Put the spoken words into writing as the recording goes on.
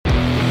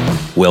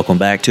Welcome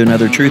back to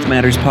another Truth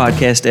Matters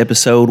podcast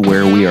episode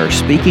where we are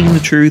speaking the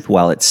truth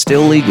while it's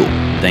still legal.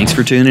 Thanks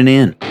for tuning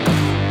in.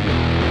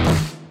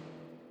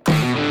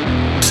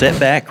 Sit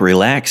back,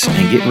 relax,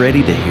 and get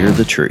ready to hear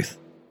the truth.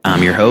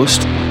 I'm your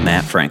host,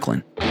 Matt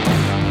Franklin.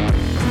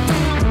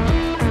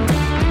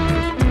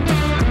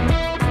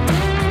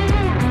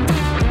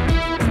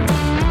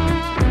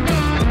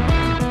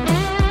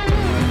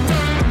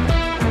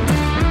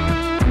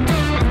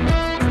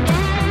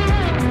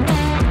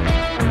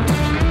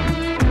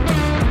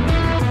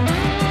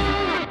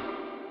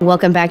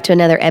 Welcome back to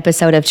another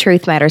episode of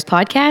Truth Matters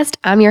podcast.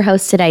 I'm your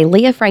host today,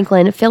 Leah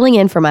Franklin, filling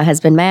in for my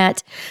husband,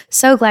 Matt.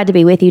 So glad to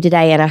be with you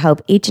today, and I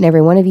hope each and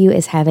every one of you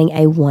is having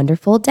a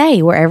wonderful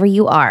day wherever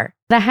you are.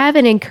 I have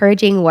an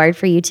encouraging word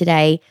for you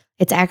today.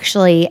 It's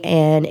actually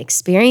an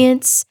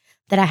experience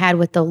that I had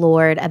with the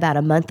Lord about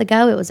a month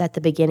ago. It was at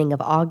the beginning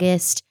of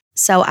August.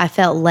 So I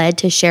felt led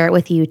to share it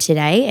with you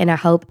today, and I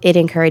hope it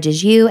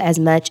encourages you as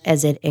much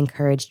as it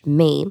encouraged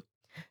me.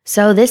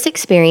 So this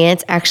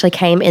experience actually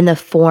came in the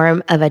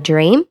form of a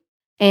dream.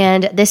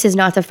 And this is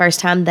not the first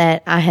time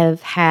that I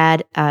have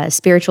had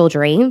spiritual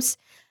dreams.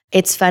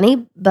 It's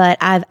funny, but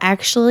I've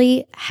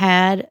actually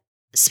had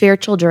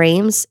spiritual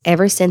dreams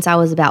ever since I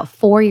was about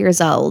 4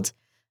 years old.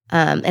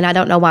 And I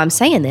don't know why I'm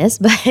saying this,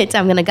 but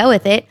I'm going to go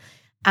with it.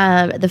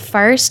 The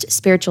first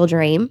spiritual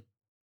dream,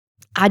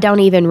 I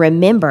don't even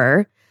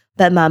remember,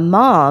 but my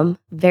mom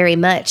very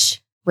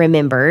much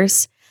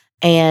remembers.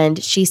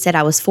 And she said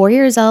I was 4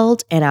 years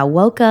old and I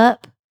woke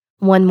up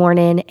one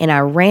morning and I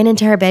ran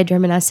into her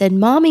bedroom and I said,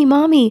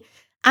 Mommy,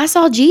 I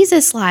saw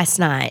Jesus last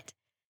night.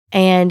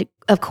 And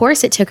of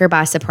course it took her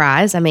by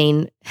surprise. I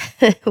mean,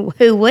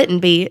 who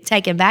wouldn't be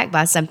taken back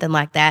by something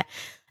like that?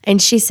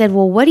 And she said,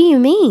 well, what do you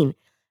mean?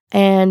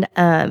 And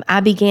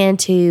I began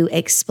to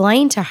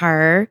explain to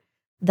her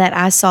that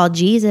I saw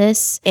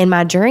Jesus in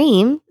my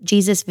dream.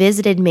 Jesus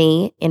visited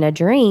me in a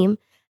dream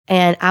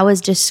and I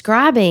was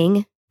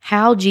describing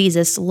how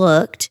Jesus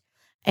looked,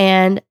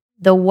 and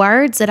the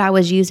words that I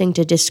was using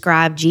to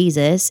describe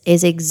Jesus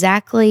is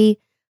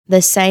exactly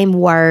the same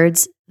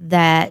words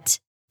that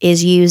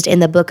is used in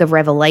the book of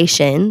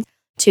Revelation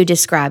to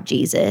describe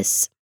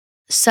Jesus.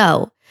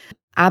 So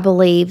I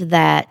believe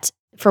that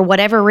for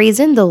whatever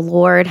reason, the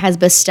Lord has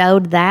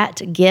bestowed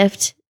that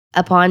gift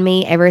upon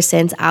me ever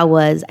since I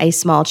was a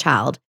small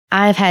child.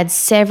 I've had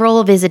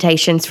several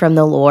visitations from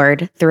the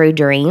Lord through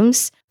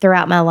dreams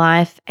throughout my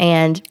life.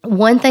 And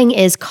one thing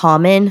is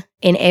common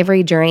in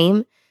every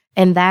dream,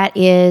 and that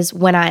is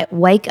when I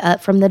wake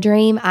up from the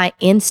dream, I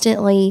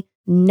instantly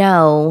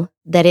know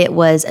that it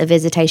was a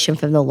visitation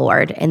from the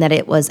Lord and that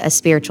it was a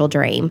spiritual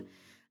dream.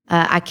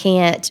 I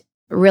can't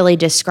really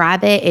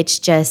describe it. It's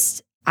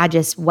just, I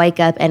just wake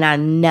up and I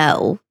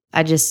know.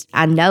 I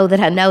know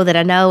that I know that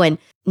I know, and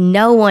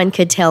no one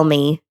could tell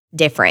me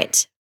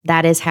different.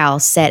 That is how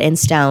set in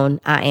stone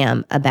I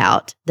am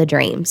about the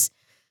dreams.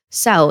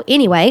 So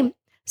anyway,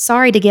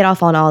 sorry to get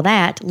off on all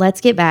that.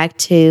 Let's get back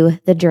to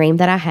the dream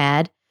that I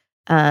had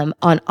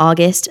on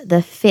August the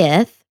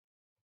 5th.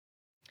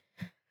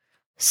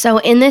 So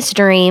in this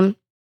dream,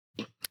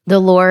 the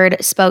Lord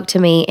spoke to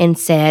me and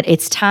said,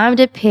 it's time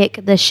to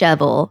pick the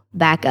shovel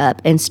back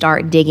up and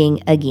start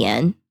digging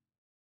again.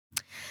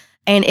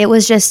 And it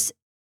was just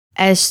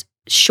as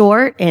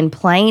short and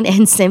plain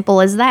and simple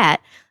as that.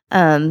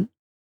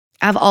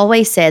 I've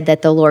always said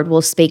that the Lord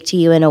will speak to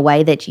you in a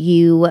way that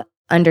you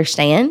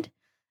understand.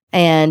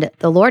 And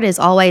the Lord is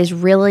always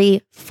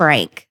really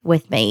frank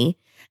with me.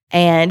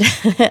 And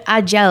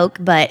I joke,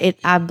 but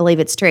I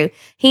believe it's true.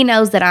 He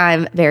knows that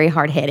I'm very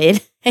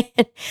hard-headed.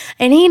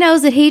 And he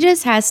knows that he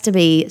just has to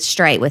be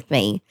straight with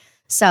me.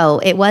 So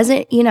it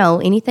wasn't,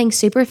 anything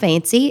super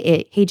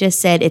fancy. He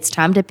just said, it's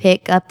time to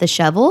pick up the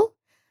shovel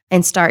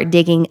and start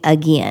digging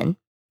again.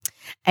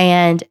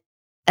 And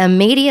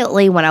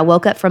immediately when I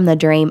woke up from the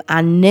dream,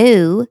 I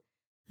knew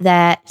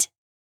that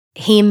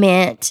he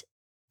meant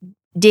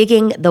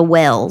digging the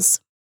wells.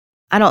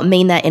 I don't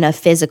mean that in a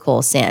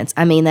physical sense.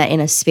 I mean that in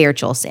a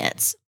spiritual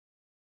sense.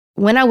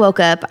 When I woke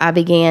up, I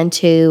began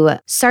to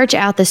search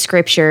out the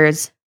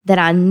scriptures that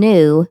I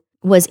knew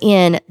was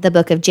in the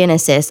book of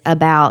Genesis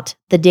about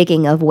the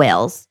digging of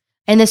wells.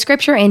 And the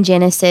scripture in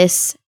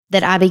Genesis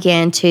that I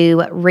began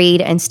to read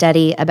and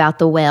study about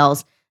the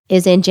wells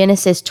is in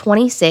Genesis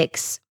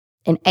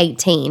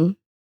 26:18.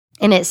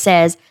 And it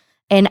says,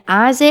 and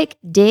Isaac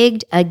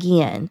digged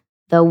again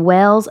the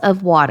wells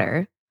of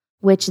water,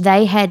 which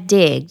they had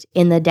digged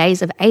in the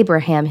days of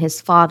Abraham his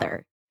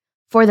father.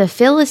 For the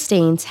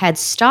Philistines had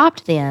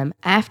stopped them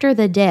after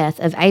the death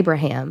of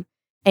Abraham,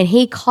 and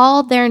he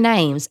called their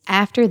names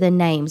after the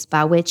names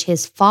by which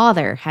his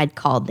father had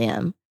called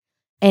them.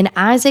 And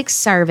Isaac's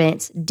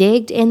servants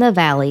digged in the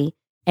valley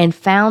and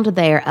found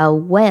there a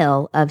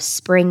well of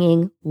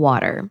springing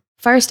water.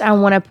 First, I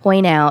want to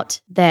point out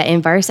that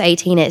in verse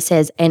 18 it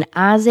says, and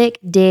Isaac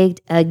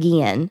digged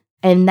again.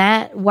 And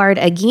that word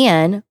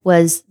again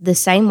was the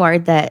same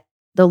word that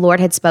the Lord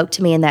had spoke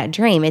to me in that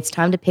dream. It's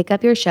time to pick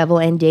up your shovel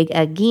and dig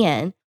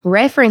again.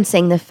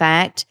 referencing the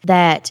fact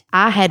that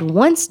I had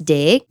once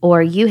digged,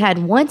 or you had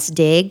once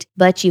digged,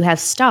 but you have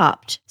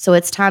stopped. So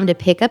it's time to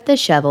pick up the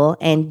shovel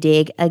and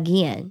dig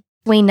again.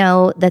 We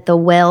know that the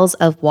wells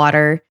of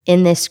water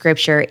in this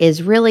scripture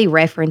is really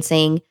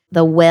referencing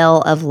the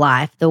well of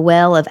life, the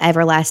well of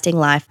everlasting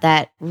life,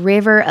 that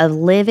river of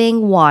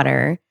living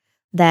water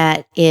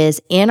that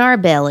is in our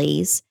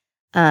bellies,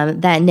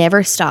 that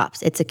never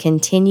stops. It's a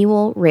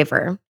continual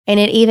river. And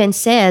it even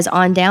says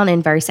on down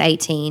in verse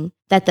 18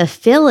 that the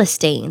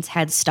Philistines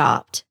had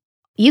stopped.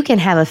 You can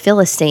have a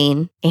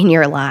Philistine in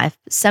your life,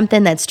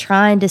 something that's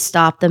trying to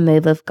stop the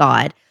move of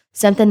God,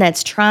 something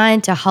that's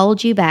trying to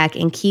hold you back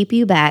and keep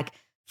you back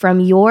from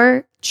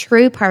your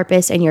true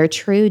purpose and your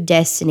true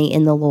destiny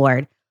in the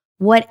Lord.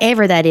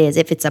 Whatever that is,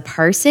 if it's a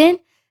person,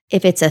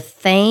 if it's a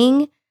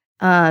thing,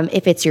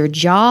 if it's your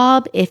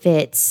job, if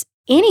it's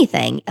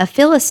anything, a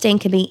Philistine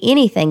can be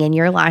anything in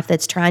your life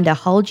that's trying to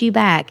hold you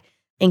back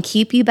and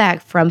keep you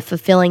back from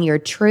fulfilling your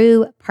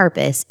true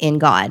purpose in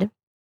God.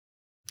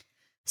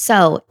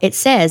 So it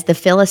says the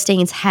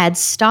Philistines had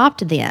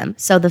stopped them.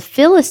 So the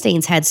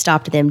Philistines had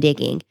stopped them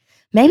digging.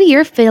 Maybe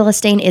your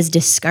Philistine is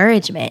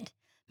discouragement.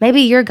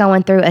 Maybe you're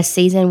going through a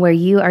season where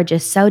you are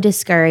just so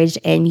discouraged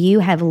and you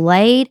have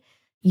laid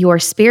your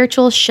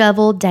spiritual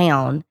shovel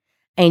down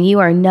and you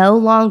are no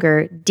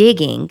longer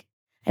digging.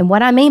 And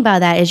what I mean by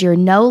that is you're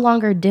no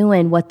longer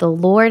doing what the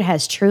Lord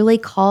has truly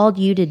called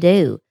you to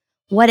do,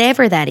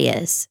 whatever that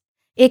is.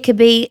 It could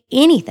be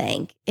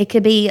anything. It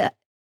could be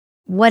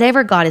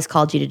whatever God has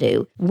called you to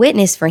do.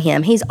 Witness for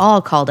Him. He's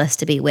all called us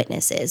to be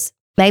witnesses.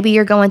 Maybe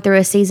you're going through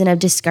a season of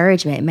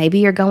discouragement. Maybe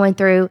you're going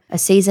through a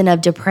season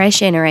of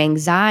depression or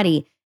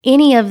anxiety.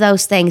 Any of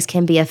those things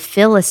can be a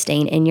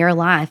Philistine in your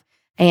life.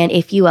 And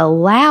if you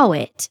allow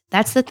it,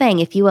 that's the thing.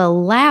 If you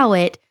allow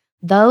it,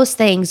 those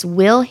things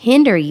will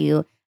hinder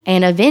you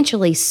and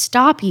eventually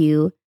stop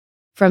you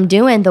from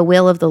doing the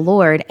will of the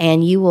Lord,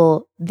 and you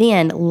will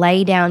then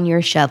lay down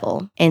your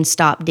shovel and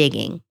stop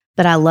digging.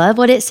 But I love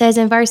what it says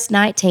in verse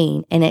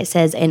 19, and it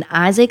says, "And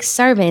Isaac's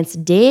servants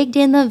digged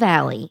in the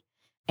valley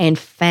and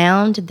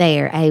found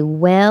there a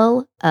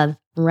well of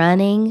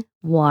running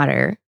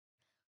water."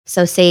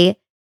 So see,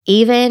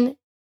 even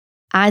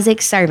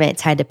Isaac's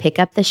servants had to pick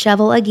up the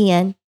shovel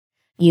again.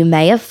 You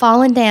may have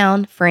fallen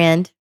down,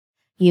 friend.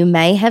 You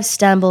may have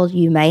stumbled.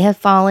 You may have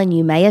fallen.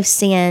 You may have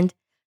sinned.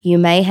 You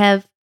may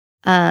have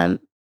some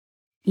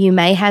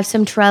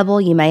trouble.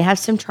 You may have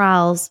some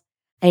trials,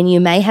 and you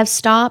may have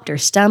stopped or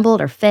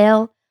stumbled or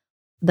fell.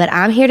 But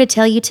I'm here to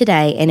tell you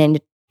today,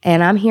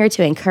 and I'm here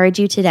to encourage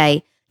you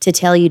today to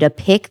tell you to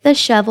pick the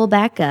shovel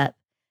back up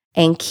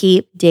and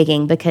keep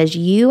digging, because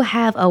you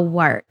have a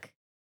work.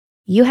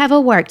 You have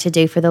a work to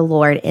do for the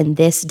Lord in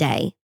this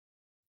day.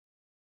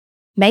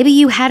 Maybe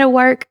you had a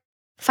work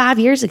 5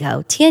 years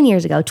ago, 10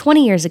 years ago,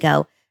 20 years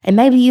ago, and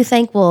maybe you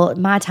think, well,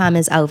 my time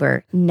is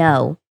over.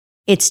 No,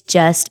 it's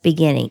just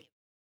beginning.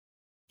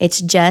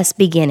 It's just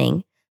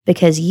beginning,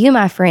 because you,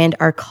 my friend,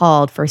 are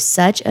called for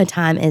such a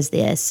time as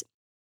this.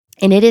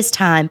 And it is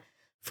time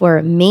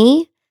for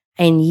me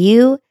and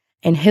you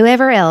and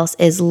whoever else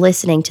is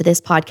listening to this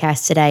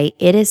podcast today.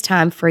 It is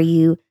time for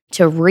you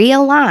to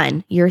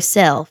realign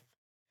yourself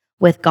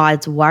with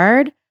God's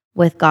word,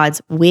 with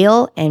God's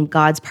will and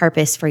God's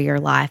purpose for your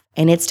life.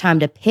 And it's time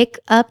to pick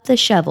up the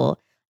shovel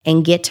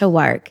and get to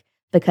work,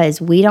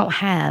 because we don't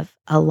have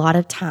a lot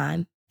of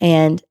time.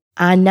 And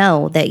I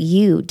know that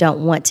you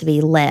don't want to be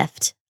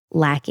left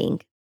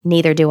lacking.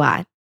 Neither do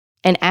I.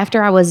 And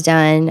after I was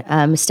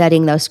done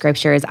studying those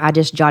scriptures, I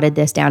just jotted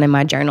this down in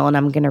my journal, and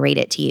I'm going to read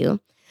it to you.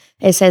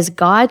 It says,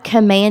 God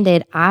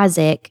commanded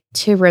Isaac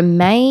to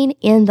remain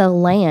in the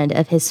land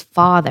of his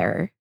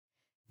father,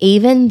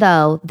 even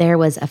though there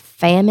was a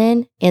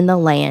famine in the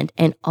land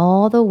and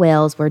all the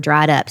wells were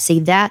dried up.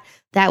 See, that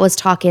was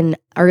talking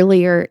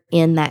earlier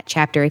in that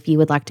chapter. If you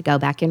would like to go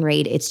back and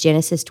read, it's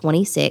Genesis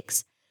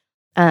 26.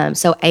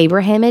 So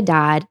Abraham had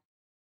died,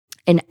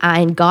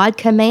 and God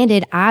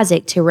commanded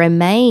Isaac to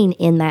remain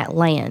in that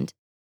land.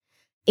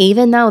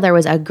 Even though there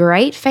was a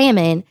great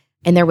famine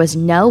and there was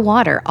no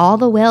water, all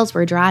the wells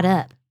were dried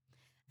up.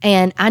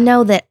 And I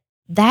know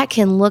that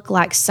can look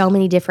like so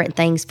many different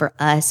things for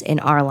us in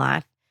our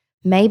life.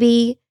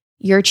 Maybe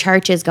your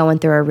church is going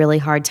through a really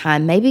hard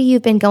time. Maybe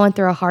you've been going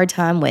through a hard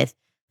time with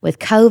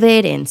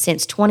COVID and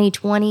since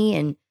 2020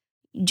 and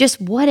just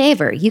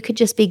whatever. You could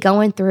just be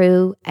going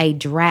through a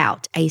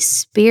drought, a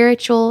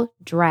spiritual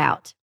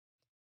drought.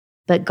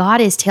 But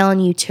God is telling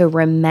you to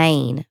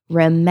remain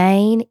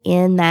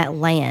in that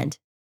land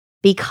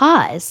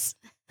because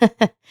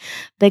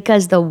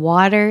the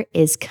water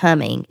is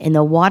coming, and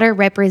the water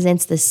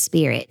represents the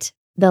Spirit.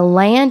 The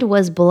land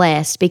was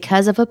blessed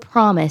because of a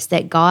promise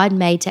that God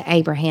made to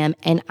Abraham,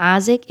 and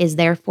Isaac is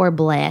therefore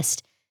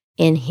blessed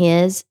in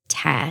his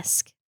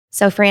task.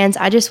 So friends,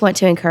 I just want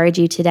to encourage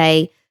you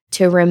today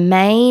to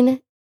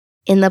remain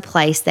in the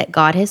place that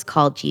God has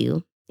called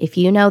you. If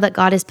you know that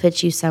God has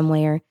put you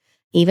somewhere,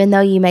 even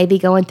though you may be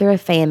going through a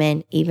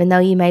famine, even though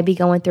you may be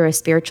going through a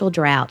spiritual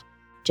drought,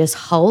 just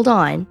hold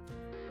on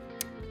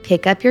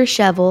pick up your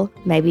shovel.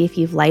 Maybe if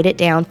you've laid it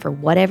down for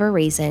whatever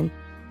reason,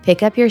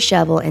 pick up your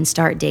shovel and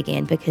start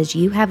digging, because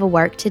you have a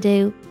work to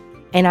do.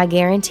 And I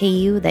guarantee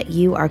you that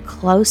you are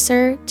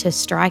closer to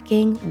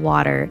striking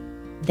water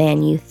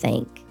than you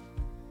think.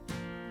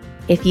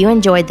 If you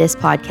enjoyed this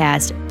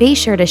podcast, be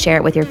sure to share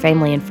it with your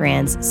family and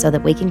friends so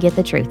that we can get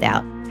the truth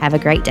out. Have a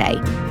great day.